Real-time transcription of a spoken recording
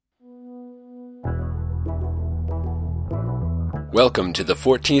Welcome to the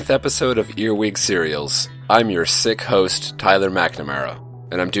 14th episode of Earwig Serials. I'm your sick host, Tyler McNamara,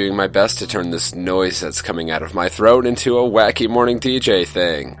 and I'm doing my best to turn this noise that's coming out of my throat into a wacky morning DJ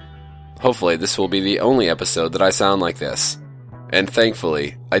thing. Hopefully this will be the only episode that I sound like this. And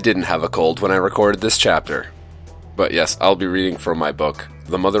thankfully, I didn't have a cold when I recorded this chapter. But yes, I'll be reading from my book,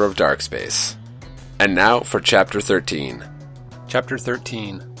 The Mother of Darkspace. And now for Chapter 13. Chapter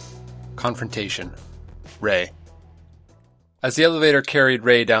 13. Confrontation. Ray. As the elevator carried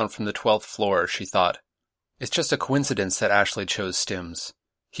Ray down from the 12th floor, she thought, "It's just a coincidence that Ashley chose stims.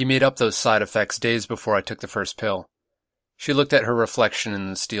 He made up those side effects days before I took the first pill." She looked at her reflection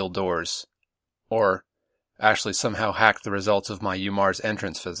in the steel doors. Or, Ashley somehow hacked the results of my UMaRS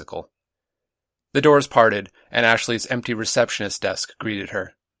entrance physical. The doors parted, and Ashley's empty receptionist desk greeted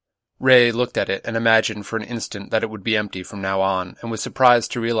her. Ray looked at it and imagined for an instant that it would be empty from now on, and was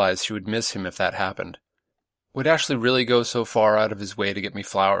surprised to realize she would miss him if that happened. Would Ashley really go so far out of his way to get me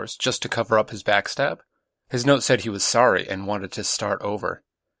flowers, just to cover up his backstab? His note said he was sorry and wanted to start over.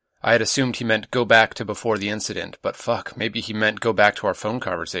 I had assumed he meant go back to before the incident, but fuck, maybe he meant go back to our phone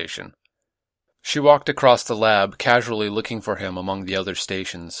conversation. She walked across the lab, casually looking for him among the other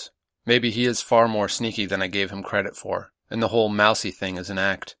stations. Maybe he is far more sneaky than I gave him credit for, and the whole mousy thing is an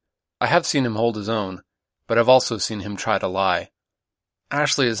act. I have seen him hold his own, but I've also seen him try to lie.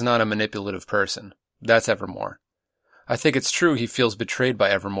 Ashley is not a manipulative person. That's Evermore. I think it's true he feels betrayed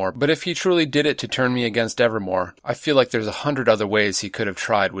by Evermore, but if he truly did it to turn me against Evermore, I feel like there's 100 other ways he could have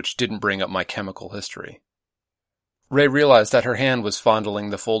tried which didn't bring up my chemical history. Ray realized that her hand was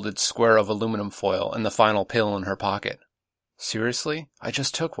fondling the folded square of aluminum foil and the final pill in her pocket. Seriously? I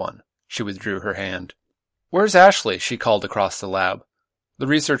just took one. She withdrew her hand. "Where's Ashley?" she called across the lab. The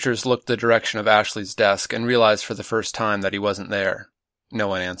researchers looked the direction of Ashley's desk and realized for the first time that he wasn't there. No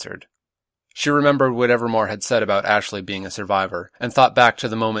one answered. She remembered what Evermore had said about Ashley being a survivor, and thought back to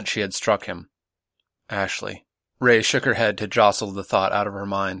the moment she had struck him. Ashley. Ray shook her head to jostle the thought out of her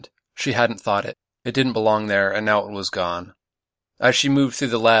mind. She hadn't thought it. It didn't belong there, and now it was gone. As she moved through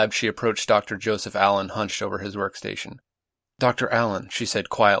the lab, she approached Dr. Joseph Allen hunched over his workstation. "Dr. Allen," she said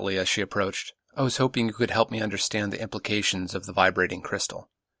quietly as she approached, "I was hoping you could help me understand the implications of the vibrating crystal."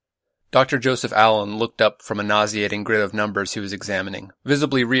 Dr. Joseph Allen looked up from a nauseating grid of numbers he was examining,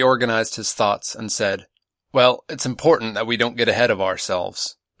 visibly reorganized his thoughts, and said, "Well, it's important that we don't get ahead of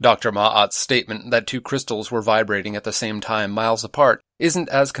ourselves. Dr. Ma'at's statement that two crystals were vibrating at the same time miles apart isn't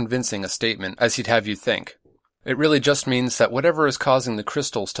as convincing a statement as he'd have you think. It really just means that whatever is causing the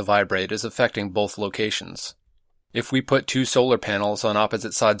crystals to vibrate is affecting both locations. If we put two solar panels on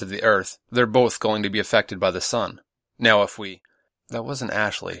opposite sides of the Earth, they're both going to be affected by the sun. Now if we..." That wasn't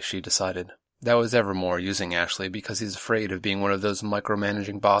Ashley, she decided. That was Evermore using Ashley because he's afraid of being one of those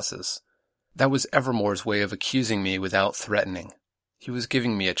micromanaging bosses. That was Evermore's way of accusing me without threatening. He was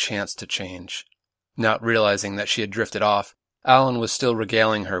giving me a chance to change. Not realizing that she had drifted off, Allen was still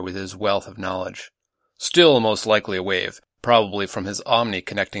regaling her with his wealth of knowledge. "Still most likely a wave, probably from his Omni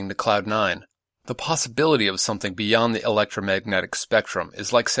connecting to Cloud 9. The possibility of something beyond the electromagnetic spectrum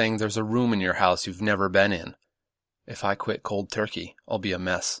is like saying there's a room in your house you've never been in. If I quit cold turkey, I'll be a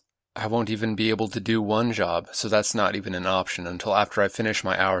mess. I won't even be able to do one job, so that's not even an option until after I finish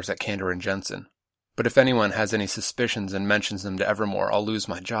my hours at Cantor and Jensen. But if anyone has any suspicions and mentions them to Evermore, I'll lose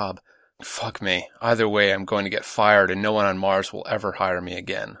my job. Fuck me. Either way, I'm going to get fired and no one on Mars will ever hire me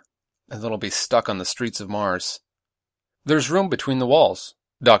again. And then I'll be stuck on the streets of Mars." "There's room between the walls,"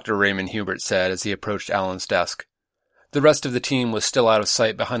 Dr. Raymond Hubert said as he approached Allen's desk. The rest of the team was still out of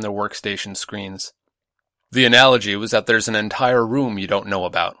sight behind their workstation screens. "The analogy was that there's an entire room you don't know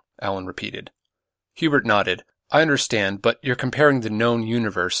about," Allen repeated. Hubert nodded. "I understand, but you're comparing the known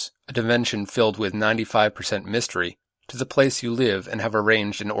universe, a dimension filled with 95% mystery, to the place you live and have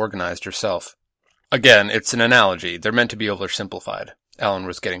arranged and organized yourself." "Again, it's an analogy. They're meant to be oversimplified." Allen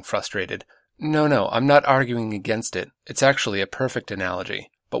was getting frustrated. No, I'm not arguing against it. It's actually a perfect analogy.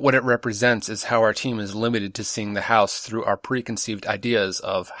 But what it represents is how our team is limited to seeing the house through our preconceived ideas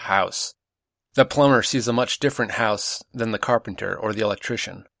of house. The plumber sees a much different house than the carpenter or the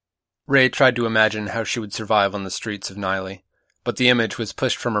electrician. Ray tried to imagine how she would survive on the streets of Niley, but the image was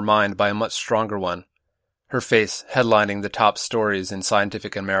pushed from her mind by a much stronger one. Her face headlining the top stories in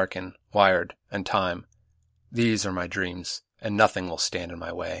Scientific American, Wired, and Time. "These are my dreams, and nothing will stand in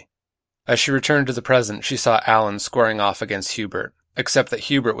my way." As she returned to the present, she saw Allen squaring off against Hubert, except that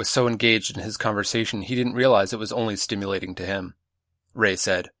Hubert was so engaged in his conversation he didn't realize it was only stimulating to him. Ray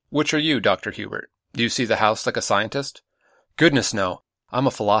said, "Which are you, Dr. Hubert? Do you see the house like a scientist?" "Goodness, no. I'm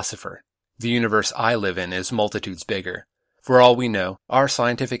a philosopher. The universe I live in is multitudes bigger. For all we know, our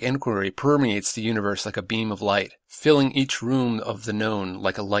scientific inquiry permeates the universe like a beam of light, filling each room of the known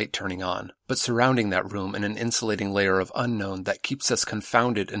like a light turning on, but surrounding that room in an insulating layer of unknown that keeps us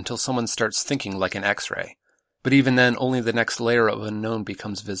confounded until someone starts thinking like an X-ray. But even then, only the next layer of unknown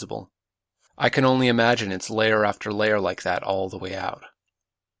becomes visible. I can only imagine it's layer after layer like that all the way out.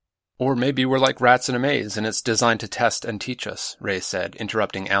 Or maybe we're like rats in a maze, and it's designed to test and teach us, Ray said,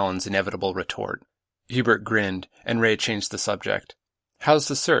 interrupting Alan's inevitable retort. Hubert grinned, and Ray changed the subject. How's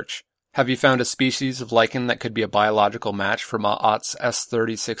the search? Have you found a species of lichen that could be a biological match for Ma'at's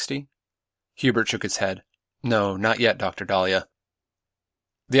S-3060? Hubert shook his head. No, not yet, Dr. Dahlia.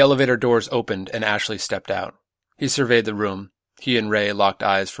 The elevator doors opened, and Ashley stepped out. He surveyed the room. He and Ray locked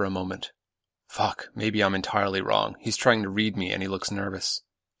eyes for a moment. Fuck, maybe I'm entirely wrong. He's trying to read me, and he looks nervous.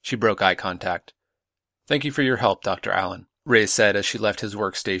 She broke eye contact. Thank you for your help, Dr. Allen, Ray said as she left his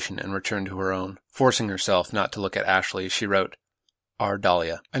workstation and returned to her own. Forcing herself not to look at Ashley, she wrote, R.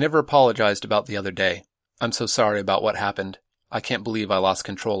 Dahlia, I never apologized about the other day. I'm so sorry about what happened. I can't believe I lost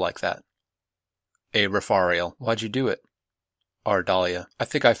control like that. A. Rafariel, why'd you do it? R. Dahlia, I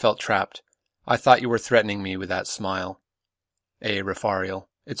think I felt trapped. I thought you were threatening me with that smile. A. Rafariel,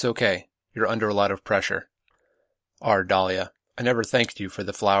 it's okay. You're under a lot of pressure. R. Dahlia, I never thanked you for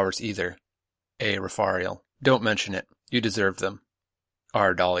the flowers either. A. Rafariel, don't mention it. You deserve them.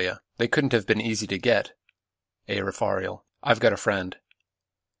 R. Dahlia, they couldn't have been easy to get. A. Rafariel, I've got a friend.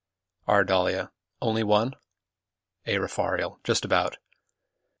 R. Dahlia, only one? A. Rafariel, just about.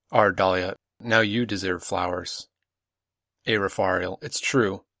 R. Dahlia, now you deserve flowers. A. Rafariel, it's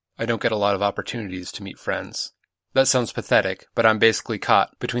true. I don't get a lot of opportunities to meet friends. That sounds pathetic, but I'm basically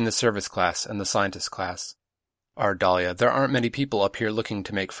caught between the service class and the scientist class. R. Dahlia, there aren't many people up here looking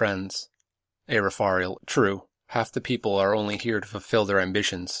to make friends. A. Rafariel, true. Half the people are only here to fulfill their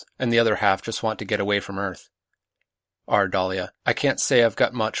ambitions, and the other half just want to get away from Earth. R. Dahlia, I can't say I've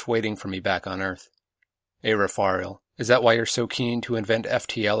got much waiting for me back on Earth. A. Rafariel, is that why you're so keen to invent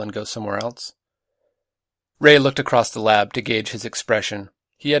FTL and go somewhere else? Ray looked across the lab to gauge his expression.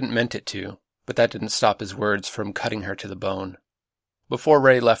 He hadn't meant it to, but that didn't stop his words from cutting her to the bone. Before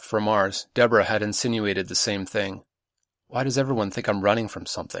Ray left for Mars, Deborah had insinuated the same thing. Why does everyone think I'm running from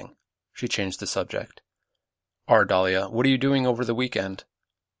something? She changed the subject. R. Dahlia, what are you doing over the weekend?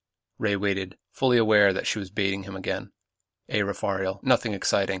 Ray waited, fully aware that she was baiting him again. A. Rafariel, nothing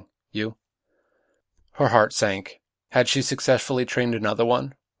exciting. You? Her heart sank. Had she successfully trained another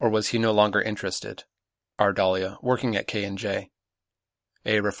one, or was he no longer interested? R. Dahlia, working at K&J.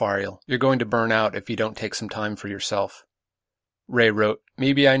 A. Rafariel, you're going to burn out if you don't take some time for yourself. Ray wrote,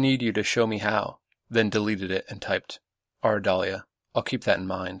 maybe I need you to show me how, then deleted it and typed, R. Dahlia, I'll keep that in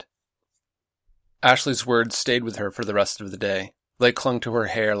mind. Ashley's words stayed with her for the rest of the day. They clung to her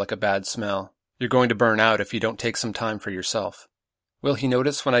hair like a bad smell. You're going to burn out if you don't take some time for yourself. Will he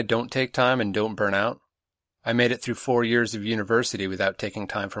notice when I don't take time and don't burn out? I made it through 4 years of university without taking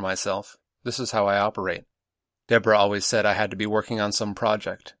time for myself. This is how I operate. Deborah always said I had to be working on some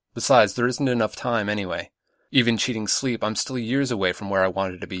project. Besides, there isn't enough time anyway. Even cheating sleep, I'm still years away from where I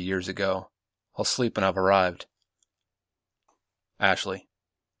wanted to be years ago. I'll sleep when I've arrived. Ashley.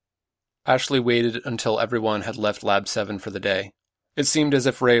 Ashley waited until everyone had left Lab 7 for the day. It seemed as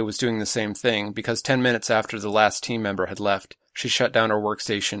if Ray was doing the same thing, because 10 minutes after the last team member had left, she shut down her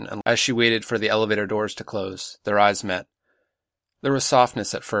workstation, and as she waited for the elevator doors to close, their eyes met. There was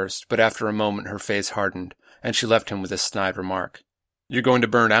softness at first, but after a moment her face hardened, and she left him with a snide remark. You're going to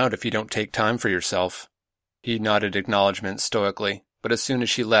burn out if you don't take time for yourself. He nodded acknowledgement stoically, but as soon as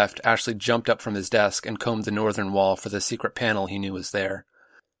she left, Ashley jumped up from his desk and combed the northern wall for the secret panel he knew was there.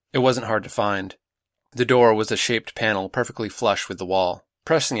 It wasn't hard to find. The door was a shaped panel perfectly flush with the wall.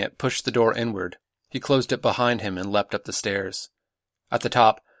 Pressing it pushed the door inward. He closed it behind him and leapt up the stairs. At the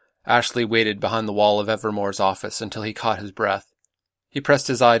top, Ashley waited behind the wall of Evermore's office until he caught his breath. He pressed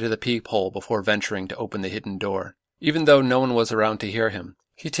his eye to the peephole before venturing to open the hidden door. Even though no one was around to hear him,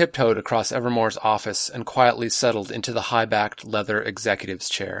 he tiptoed across Evermore's office and quietly settled into the high-backed leather executive's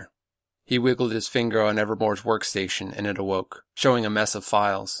chair. He wiggled his finger on Evermore's workstation and it awoke, showing a mess of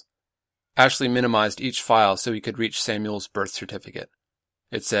files. Ashley minimized each file so he could reach Samuel's birth certificate.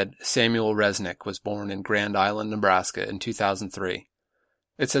 It said Samuel Resnick was born in Grand Island, Nebraska in 2003.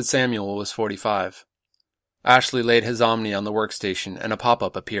 It said Samuel was 45. Ashley laid his Omni on the workstation and a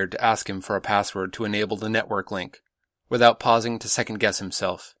pop-up appeared to ask him for a password to enable the network link. Without pausing to second-guess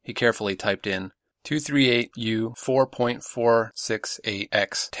himself, he carefully typed in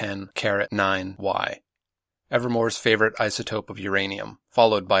 238U4.468X10-9Y, Evermore's favorite isotope of uranium,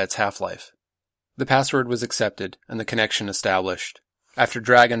 followed by its half-life. The password was accepted and the connection established. After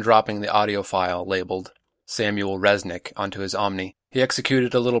drag and dropping the audio file labeled Samuel Resnick, onto his Omni. He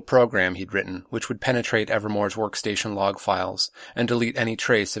executed a little program he'd written, which would penetrate Evermore's workstation log files and delete any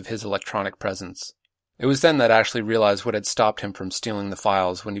trace of his electronic presence. It was then that Ashley realized what had stopped him from stealing the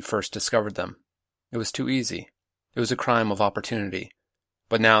files when he first discovered them. It was too easy. It was a crime of opportunity.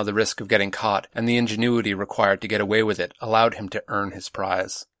 But now the risk of getting caught and the ingenuity required to get away with it allowed him to earn his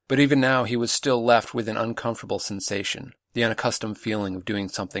prize. But even now he was still left with an uncomfortable sensation, the unaccustomed feeling of doing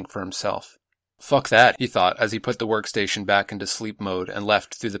something for himself. Fuck that, he thought as he put the workstation back into sleep mode and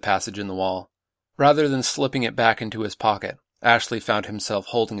left through the passage in the wall. Rather than slipping it back into his pocket, Ashley found himself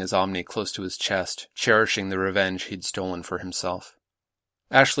holding his Omni close to his chest, cherishing the revenge he'd stolen for himself.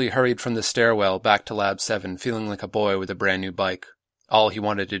 Ashley hurried from the stairwell back to Lab 7 feeling like a boy with a brand new bike. All he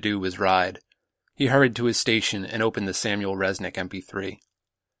wanted to do was ride. He hurried to his station and opened the Samuel Resnick MP3.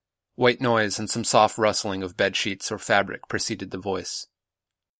 White noise and some soft rustling of bedsheets or fabric preceded the voice.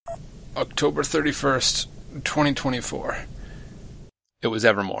 October 31st, 2024. It was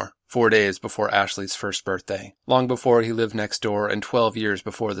Evermore, 4 days before Ashley's first birthday, long before he lived next door and 12 years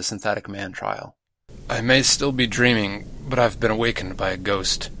before the Synthetic Man trial. I may still be dreaming, but I've been awakened by a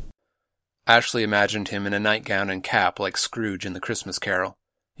ghost. Ashley imagined him in a nightgown and cap like Scrooge in the Christmas Carol.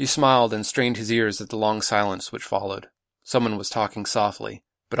 He smiled and strained his ears at the long silence which followed. Someone was talking softly,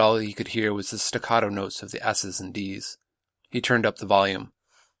 but all he could hear was the staccato notes of the S's and D's. He turned up the volume.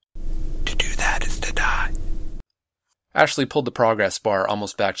 To do that is to die. Ashley pulled the progress bar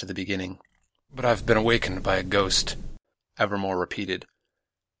almost back to the beginning. But I've been awakened by a ghost, Evermore repeated.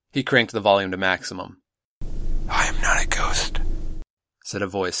 He cranked the volume to maximum. I am not a ghost, said a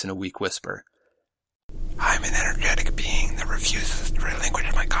voice in a weak whisper. I am an energetic being that refuses to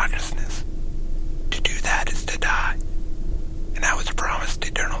relinquish my consciousness. To do that is to die, and I was promised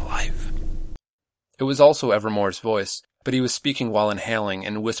eternal life. It was also Evermore's voice, but he was speaking while inhaling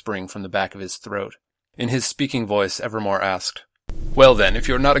and whispering from the back of his throat. In his speaking voice, Evermore asked, Well then, if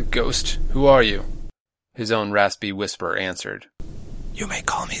you're not a ghost, who are you? His own raspy whisper answered, You may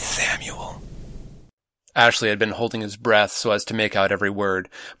call me Samuel. Ashley had been holding his breath so as to make out every word,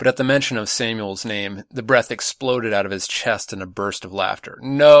 but at the mention of Samuel's name, the breath exploded out of his chest in a burst of laughter.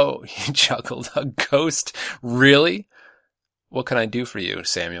 No, he chuckled. A ghost? Really? What can I do for you,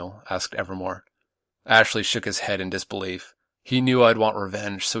 Samuel? Asked Evermore. Ashley shook his head in disbelief. He knew I'd want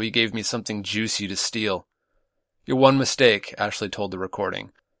revenge, so he gave me something juicy to steal. Your one mistake, Ashley told the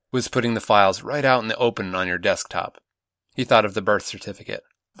recording, was putting the files right out in the open on your desktop. He thought of the birth certificate.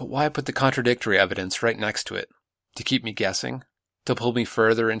 But why put the contradictory evidence right next to it? To keep me guessing? To pull me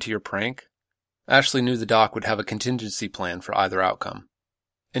further into your prank? Ashley knew the doc would have a contingency plan for either outcome.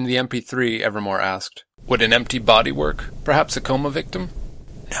 In the MP3, Evermore asked, Would an empty body work? Perhaps a coma victim?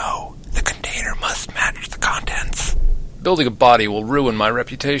 No, the container must match the contents. Building a body will ruin my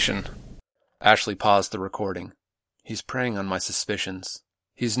reputation. Ashley paused the recording. He's preying on my suspicions.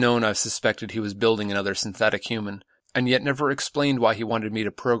 He's known I've suspected he was building another synthetic human, and yet never explained why he wanted me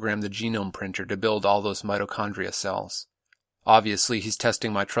to program the genome printer to build all those mitochondria cells. Obviously, he's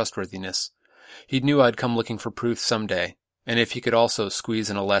testing my trustworthiness. He knew I'd come looking for proof someday, and if he could also squeeze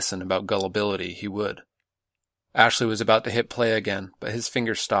in a lesson about gullibility, he would. Ashley was about to hit play again, but his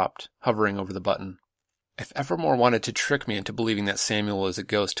finger stopped, hovering over the button. If Evermore wanted to trick me into believing that Samuel was a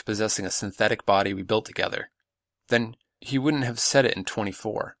ghost possessing a synthetic body we built together, then he wouldn't have said it in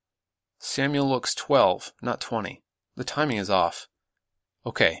 24. Samuel looks 12, not 20. The timing is off.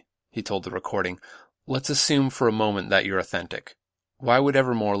 Okay, he told the recording, let's assume for a moment that you're authentic. Why would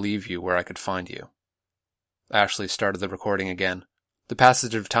Evermore leave you where I could find you? Ashley started the recording again. The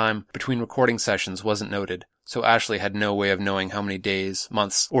passage of time between recording sessions wasn't noted, so Ashley had no way of knowing how many days,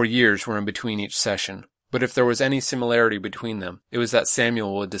 months, or years were in between each session. But if there was any similarity between them, it was that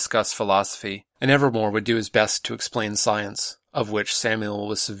Samuel would discuss philosophy, and Evermore would do his best to explain science, of which Samuel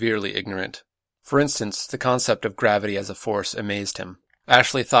was severely ignorant. For instance, the concept of gravity as a force amazed him.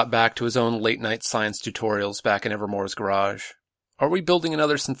 Ashley thought back to his own late-night science tutorials back in Evermore's garage. Are we building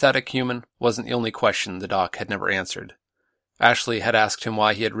another synthetic human? Wasn't the only question the doc had never answered. Ashley had asked him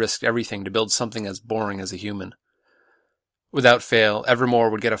why he had risked everything to build something as boring as a human. Without fail, Evermore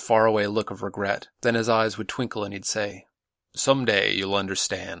would get a faraway look of regret. Then his eyes would twinkle and he'd say, Someday you'll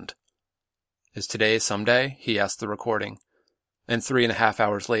understand. Is today someday? He asked the recording. And 3.5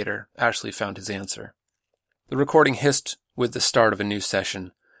 hours later, Ashley found his answer. The recording hissed with the start of a new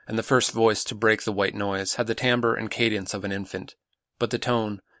session, and the first voice to break the white noise had the timbre and cadence of an infant, but the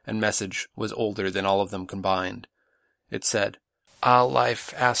tone and message was older than all of them combined. It said, All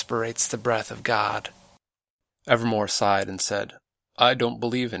life aspirates the breath of God. Evermore sighed and said, I don't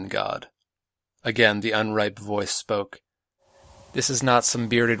believe in God. Again the unripe voice spoke. This is not some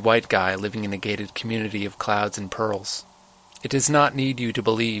bearded white guy living in a gated community of clouds and pearls. It does not need you to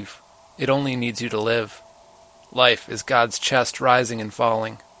believe. It only needs you to live. Life is God's chest rising and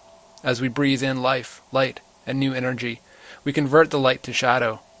falling. As we breathe in life, light, and new energy, we convert the light to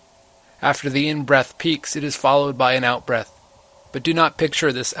shadow. After the in-breath peaks, it is followed by an out-breath. But do not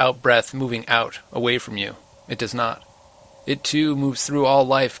picture this out-breath moving out, away from you. It does not. It too moves through all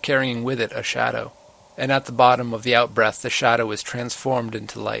life, carrying with it a shadow. And at the bottom of the out-breath, the shadow is transformed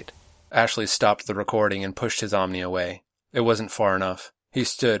into light. Ashley stopped the recording and pushed his Omni away. It wasn't far enough. He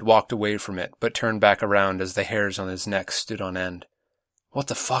stood, walked away from it, but turned back around as the hairs on his neck stood on end. What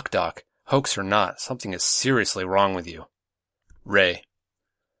the fuck, Doc? Hoax or not, something is seriously wrong with you. Ray.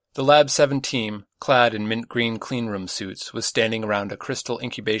 The Lab 7 team, clad in mint green cleanroom suits, was standing around a crystal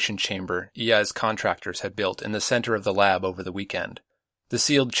incubation chamber EI's contractors had built in the center of the lab over the weekend. The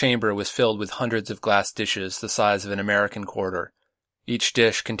sealed chamber was filled with hundreds of glass dishes the size of an American quarter. Each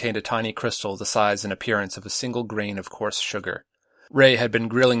dish contained a tiny crystal the size and appearance of a single grain of coarse sugar. Ray had been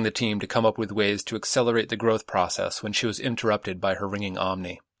grilling the team to come up with ways to accelerate the growth process when she was interrupted by her ringing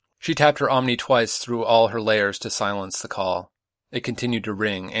Omni. She tapped her Omni twice through all her layers to silence the call. It continued to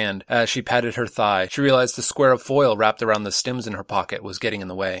ring, and, as she patted her thigh, she realized the square of foil wrapped around the stems in her pocket was getting in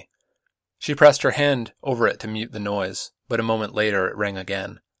the way. She pressed her hand over it to mute the noise, but a moment later it rang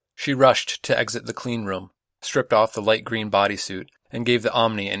again. She rushed to exit the clean room, stripped off the light green bodysuit, and gave the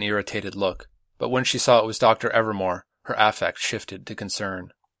Omni an irritated look. But when she saw it was Dr. Evermore, her affect shifted to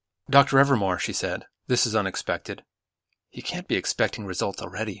concern. "Dr. Evermore," she said, "this is unexpected." "He can't be expecting results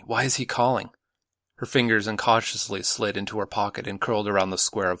already. Why is he calling?" Her fingers incautiously slid into her pocket and curled around the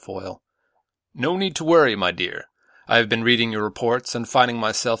square of foil. "No need to worry, my dear. I have been reading your reports and finding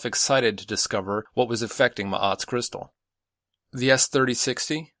myself excited to discover what was affecting Ma'at's crystal." "The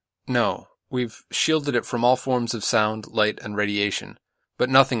S-3060? No. We've shielded it from all forms of sound, light, and radiation, but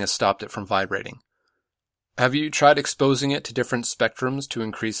nothing has stopped it from vibrating." "Have you tried exposing it to different spectrums to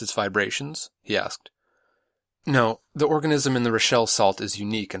increase its vibrations?" he asked. "No, the organism in the Rochelle salt is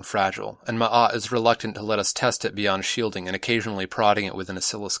unique and fragile, and Ma'at is reluctant to let us test it beyond shielding and occasionally prodding it with an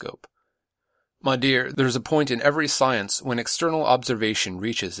oscilloscope. My dear, there's a point in every science when external observation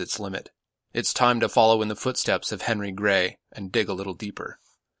reaches its limit. It's time to follow in the footsteps of Henry Gray and dig a little deeper."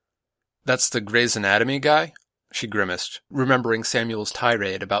 "That's the Gray's Anatomy guy?" she grimaced, remembering Samuel's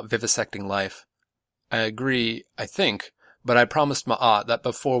tirade about vivisecting life. "I agree, I think, but I promised Ma'at that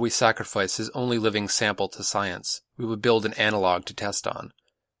before we sacrifice his only living sample to science, we would build an analog to test on.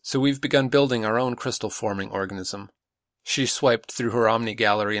 So we've begun building our own crystal-forming organism." She swiped through her Omni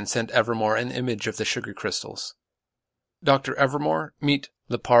gallery and sent Evermore an image of the sugar crystals. "Dr. Evermore, meet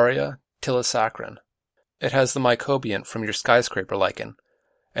Liparia tilosaccharin. It has the mycobiont from your skyscraper lichen,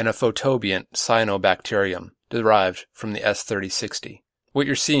 and a photobiont cyanobacterium derived from the S-3060. What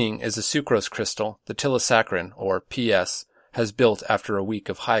you're seeing is a sucrose crystal the tilosaccharin, or PS, has built after a week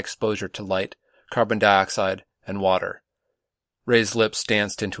of high exposure to light, carbon dioxide, and water." Ray's lips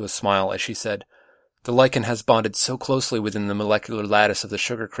danced into a smile as she said, "The lichen has bonded so closely within the molecular lattice of the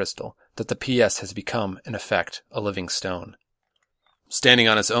sugar crystal that the PS has become, in effect, a living stone." "Standing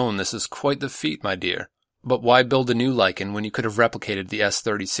on its own, this is quite the feat, my dear. But why build a new lichen when you could have replicated the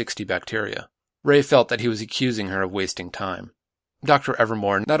S-3060 bacteria?" Ray felt that he was accusing her of wasting time. "Dr.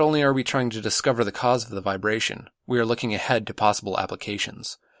 Evermore, not only are we trying to discover the cause of the vibration, we are looking ahead to possible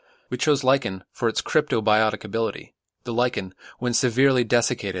applications. We chose lichen for its cryptobiotic ability. The lichen, when severely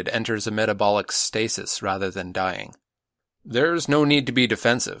desiccated, enters a metabolic stasis rather than dying." "There's no need to be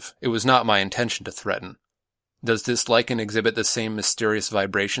defensive. It was not my intention to threaten. Does this lichen exhibit the same mysterious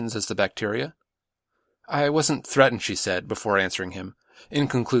vibrations as the bacteria?" "I wasn't threatened," she said, before answering him.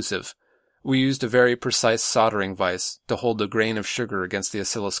 "Inconclusive. We used a very precise soldering vise to hold a grain of sugar against the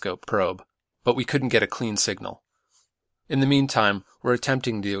oscilloscope probe, but we couldn't get a clean signal. In the meantime, we're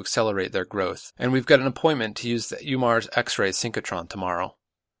attempting to accelerate their growth, and we've got an appointment to use the UMARS X-ray synchrotron tomorrow."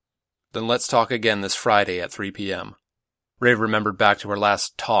 "Then let's talk again this Friday at 3 p.m. Ray remembered back to her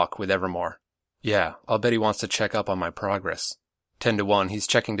last talk with Evermore. "Yeah, I'll bet he wants to check up on my progress. 10 to 1, he's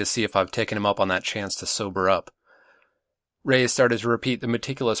checking to see if I've taken him up on that chance to sober up." Ray started to repeat the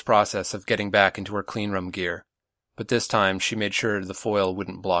meticulous process of getting back into her cleanroom gear, but this time she made sure the foil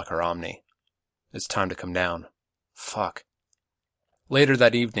wouldn't block her Omni. It's time to come down. Fuck. Later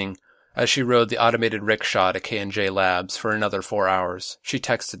that evening, as she rode the automated rickshaw to K&J Labs for another 4 hours, she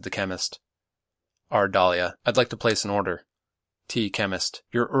texted the chemist. "R. Dahlia, I'd like to place an order." T. Chemist,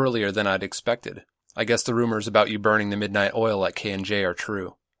 "You're earlier than I'd expected. I guess the rumors about you burning the midnight oil at K&J are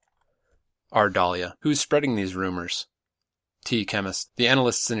true." R. Dahlia, "Who's spreading these rumors?" T. Chemist, "The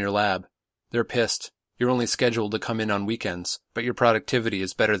analysts in your lab. They're pissed. You're only scheduled to come in on weekends, but your productivity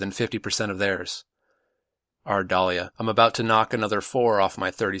is better than 50% of theirs. Dahlia, I'm about to knock another 4 off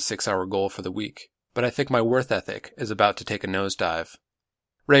my 36-hour goal for the week, but I think my worth ethic is about to take a nosedive.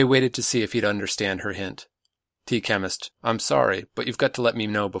 Ray waited to see if he'd understand her hint. T-Chemist, I'm sorry, but you've got to let me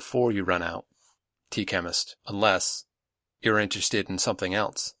know before you run out. T-Chemist, unless you're interested in something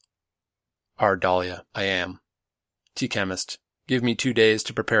else. Dahlia, I am. T-Chemist, give me 2 days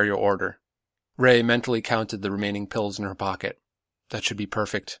to prepare your order. Ray mentally counted the remaining pills in her pocket. That should be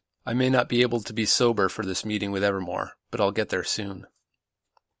perfect. I may not be able to be sober for this meeting with Evermore, but I'll get there soon.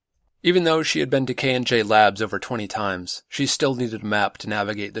 Even though she had been to K&J Labs over 20 times, she still needed a map to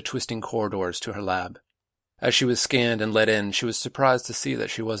navigate the twisting corridors to her lab. As she was scanned and let in, she was surprised to see that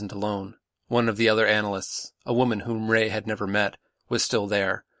she wasn't alone. One of the other analysts, a woman whom Ray had never met, was still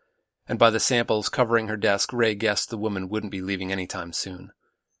there, and by the samples covering her desk, Ray guessed the woman wouldn't be leaving anytime soon.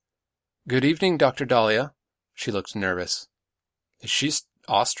 Good evening, Dr. Dahlia. She looked nervous. Is she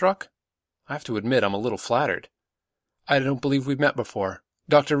awestruck? I have to admit I'm a little flattered. I don't believe we've met before.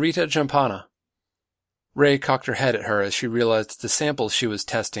 Dr. Rita Jampana. Ray cocked her head at her as she realized the samples she was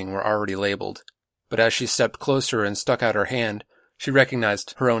testing were already labeled, but as she stepped closer and stuck out her hand, she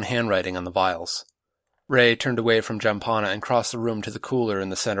recognized her own handwriting on the vials. Ray turned away from Jampana and crossed the room to the cooler in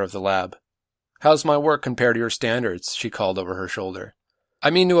the center of the lab. How's my work compared to your standards? She called over her shoulder. I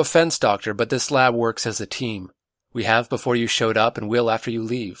mean no offense, Doctor, but this lab works as a team. We have before you showed up and will after you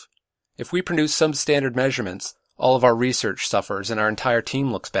leave. If we produce substandard measurements, all of our research suffers and our entire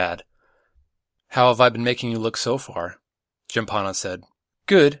team looks bad. How have I been making you look so far? Jampana said.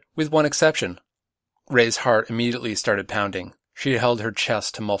 Good, with one exception. Ray's heart immediately started pounding. She held her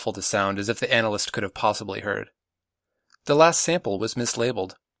chest to muffle the sound as if the analyst could have possibly heard. The last sample was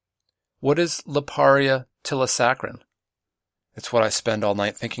mislabeled. What is Liparia tilosaccharin? It's what I spend all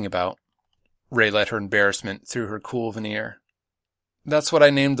night thinking about. Ray let her embarrassment through her cool veneer. That's what I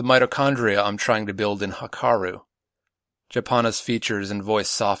named the mitochondria I'm trying to build in Hakaru. Jampana's features and voice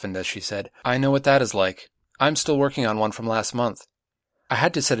softened as she said, I know what that is like. I'm still working on one from last month. I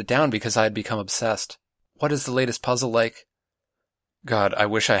had to set it down because I had become obsessed. What is the latest puzzle like? God, I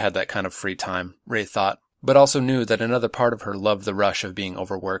wish I had that kind of free time, Ray thought, but also knew that another part of her loved the rush of being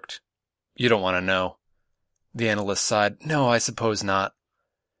overworked. You don't want to know. The analyst sighed. No, I suppose not.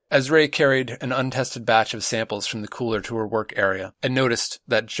 As Ray carried an untested batch of samples from the cooler to her work area and noticed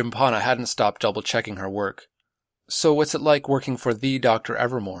that Jampana hadn't stopped double-checking her work. So what's it like working for the Dr.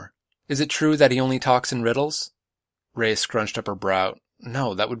 Evermore? Is it true that he only talks in riddles? Ray scrunched up her brow.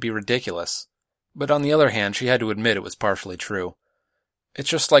 No, that would be ridiculous. But on the other hand, she had to admit it was partially true. It's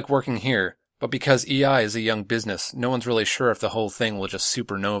just like working here, but because EI is a young business, no one's really sure if the whole thing will just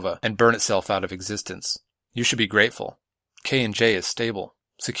supernova and burn itself out of existence. You should be grateful. K&J is stable.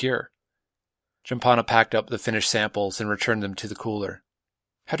 Secure. Jampana packed up the finished samples and returned them to the cooler.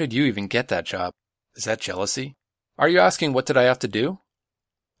 How did you even get that job? Is that jealousy? Are you asking what did I have to do?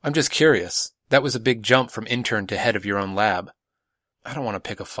 I'm just curious. That was a big jump from intern to head of your own lab. I don't want to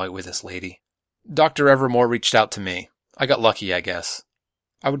pick a fight with this lady. Dr. Evermore reached out to me. I got lucky, I guess.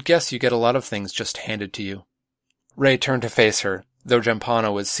 I would guess you get a lot of things just handed to you. Ray turned to face her, though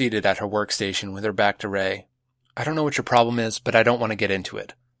Jampana was seated at her workstation with her back to Ray. I don't know what your problem is, but I don't want to get into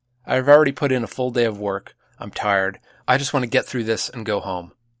it. I've already put in a full day of work. I'm tired. I just want to get through this and go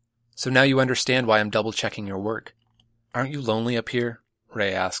home. So now you understand why I'm double-checking your work. Aren't you lonely up here?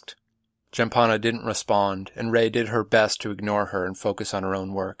 Ray asked. Jampana didn't respond, and Ray did her best to ignore her and focus on her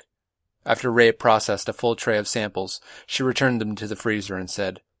own work. After Ray processed a full tray of samples, she returned them to the freezer and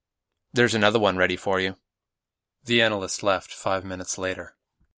said, There's another one ready for you. The analyst left 5 minutes later.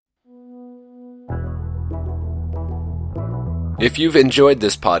 If you've enjoyed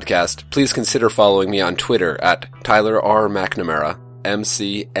this podcast, please consider following me on Twitter at Tyler R. McNamara,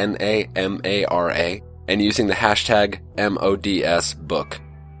 McNamara, and using the hashtag MODSBook.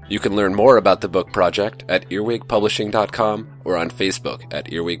 You can learn more about the book project at earwigpublishing.com or on Facebook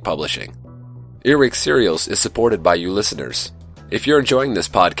at Earwig Publishing. Earwig Serials is supported by you listeners. If you're enjoying this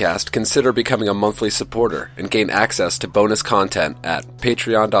podcast, consider becoming a monthly supporter and gain access to bonus content at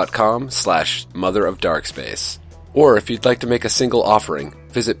patreon.com/Mother of Darkspace. Or if you'd like to make a single offering,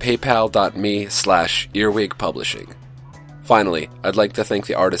 visit paypal.me/Earwig Publishing. Finally, I'd like to thank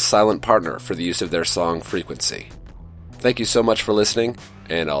the artist Silent Partner for the use of their song Frequency. Thank you so much for listening,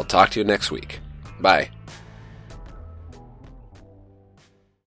 and I'll talk to you next week. Bye.